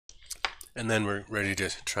and then we're ready to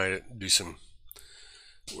try to do some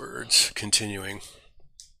words continuing.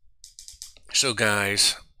 So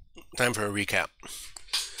guys, time for a recap.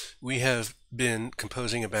 We have been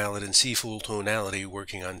composing a ballad in C-full tonality,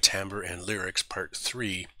 working on timbre and lyrics, part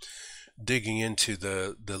 3, digging into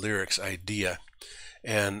the lyrics idea.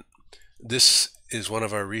 And this is one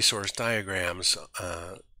of our resource diagrams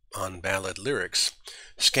on ballad lyrics.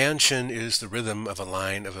 Scansion is the rhythm of a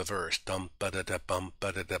line of a verse. Dum ba da da bum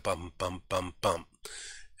ba da da bum bum bum bum.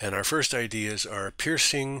 And our first ideas are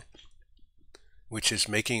piercing, which is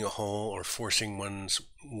making a hole or forcing one's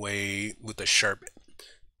way with a sharp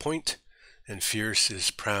point, and fierce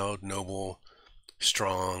is proud, noble,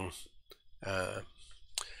 strong.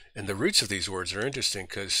 And the roots of these words are interesting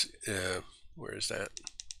because, where is that?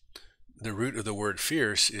 The root of the word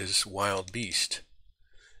fierce is wild beast,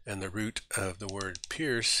 and the root of the word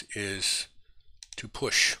pierce is to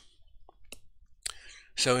push.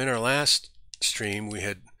 So in our last stream, we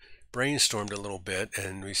had brainstormed a little bit,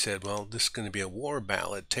 and we said, well, this is going to be a war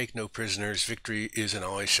ballad. Take no prisoners, victory is and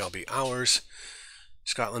always shall be ours.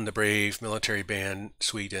 Scotland the Brave, Military Band,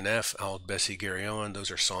 Suite in F, Auld Bessie Garryowen. Those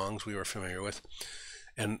are songs we were familiar with.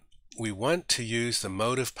 And we want to use the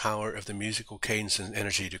motive power of the musical cadence and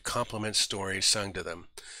energy to complement stories sung to them.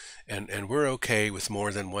 And we're okay with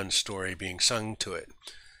more than one story being sung to it.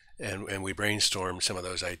 And we brainstormed some of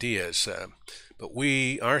those ideas. But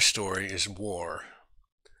our story is war.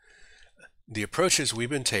 The approaches we've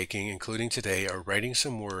been taking, including today, are writing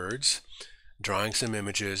some words, drawing some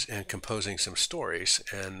images, and composing some stories.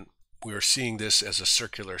 And we're seeing this as a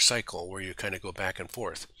circular cycle where you kind of go back and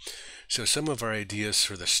forth. So some of our ideas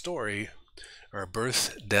for the story are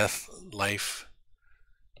birth, death, life,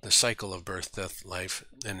 the cycle of birth, death, life,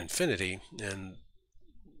 and infinity. And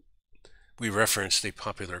we referenced a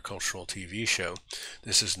popular cultural TV show.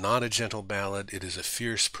 This is not a gentle ballad. It is a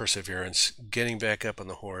fierce perseverance, getting back up on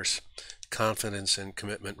the horse, confidence and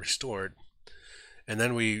commitment restored. And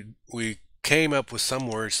then we came up with some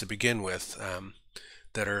words to begin with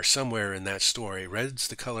that are somewhere in that story. Red's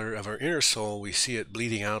the color of our inner soul. We see it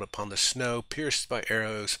bleeding out upon the snow, pierced by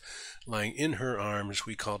arrows, lying in her arms.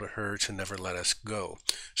 We call to her to never let us go.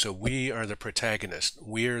 So we are the protagonist.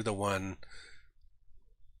 We're the one.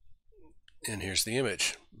 And here's the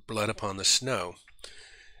image, blood upon the snow.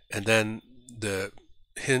 And then the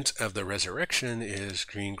hint of the resurrection is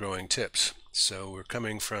green growing tips. So we're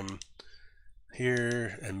coming from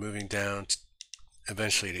here and moving down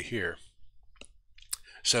eventually to here.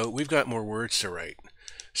 So we've got more words to write.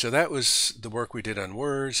 So that was the work we did on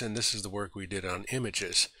words, and this is the work we did on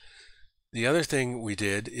images. The other thing we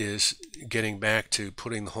did is getting back to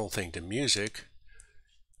putting the whole thing to music.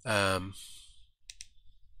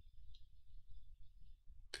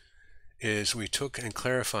 Is we took and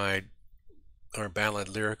clarified our ballad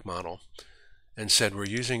lyric model and said we're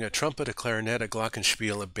using a trumpet, a clarinet, a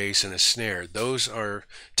glockenspiel, a bass, and a snare. Those are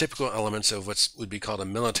typical elements of what would be called a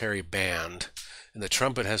military band. And the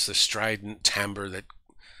trumpet has the strident timbre that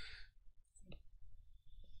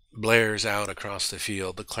blares out across the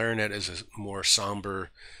field. The clarinet is a more somber,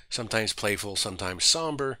 sometimes playful, sometimes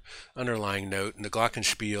somber underlying note. And the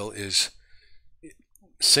glockenspiel is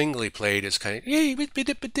singly played as kind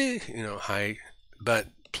of, high, but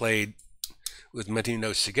played with many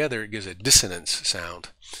notes together, it gives a dissonance sound.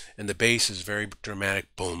 And the bass is very dramatic,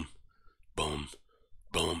 boom, boom,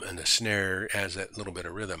 boom, and the snare adds that little bit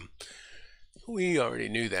of rhythm. We already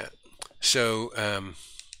knew that. So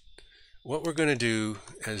what we're going to do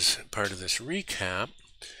as part of this recap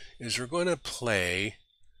is we're going to play.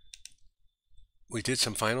 We did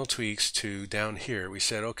some final tweaks to down here. We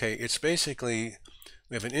said, okay, it's basically,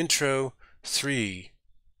 we have an intro 3,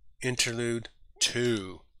 interlude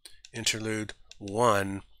 2, interlude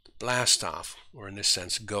 1, blast off, or in this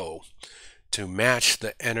sense, go, to match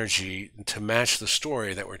the energy, to match the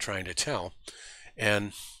story that we're trying to tell.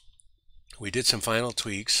 And we did some final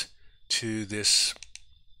tweaks to this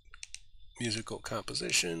musical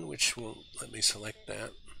composition, which will let me select that.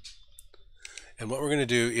 And what we're going to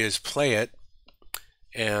do is play it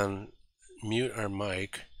and mute our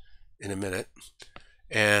mic in a minute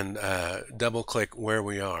and double click where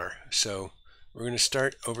we are. So we're going to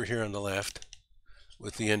start over here on the left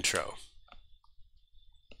with the intro.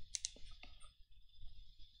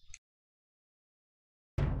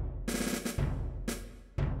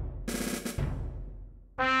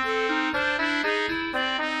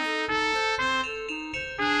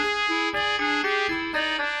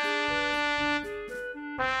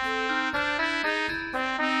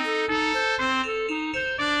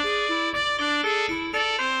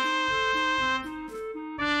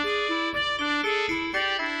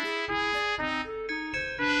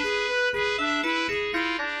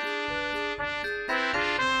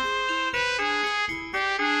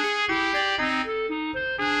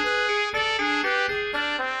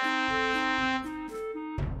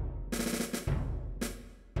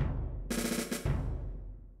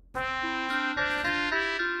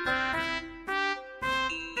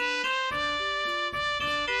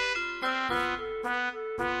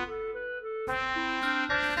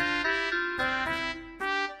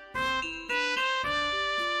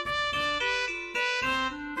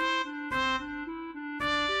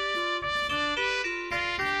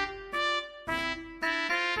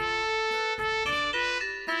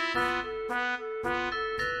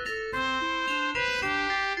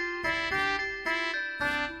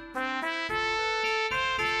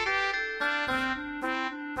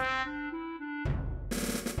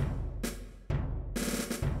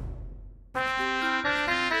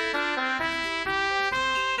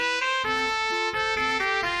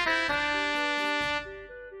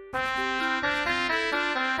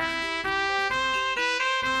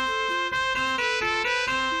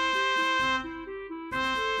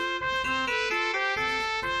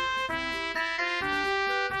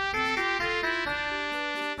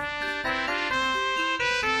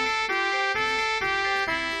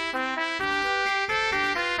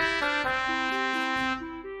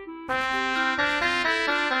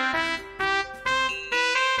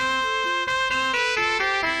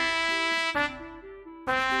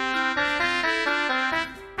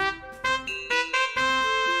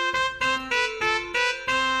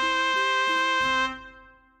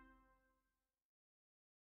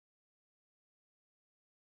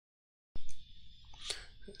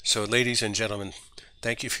 So ladies and gentlemen,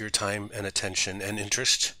 thank you for your time and attention and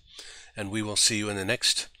interest, and we will see you in the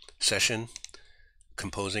next session,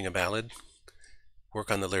 composing a ballad,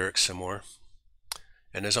 work on the lyrics some more,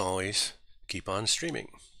 and as always, keep on streaming.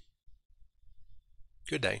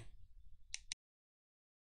 Good day.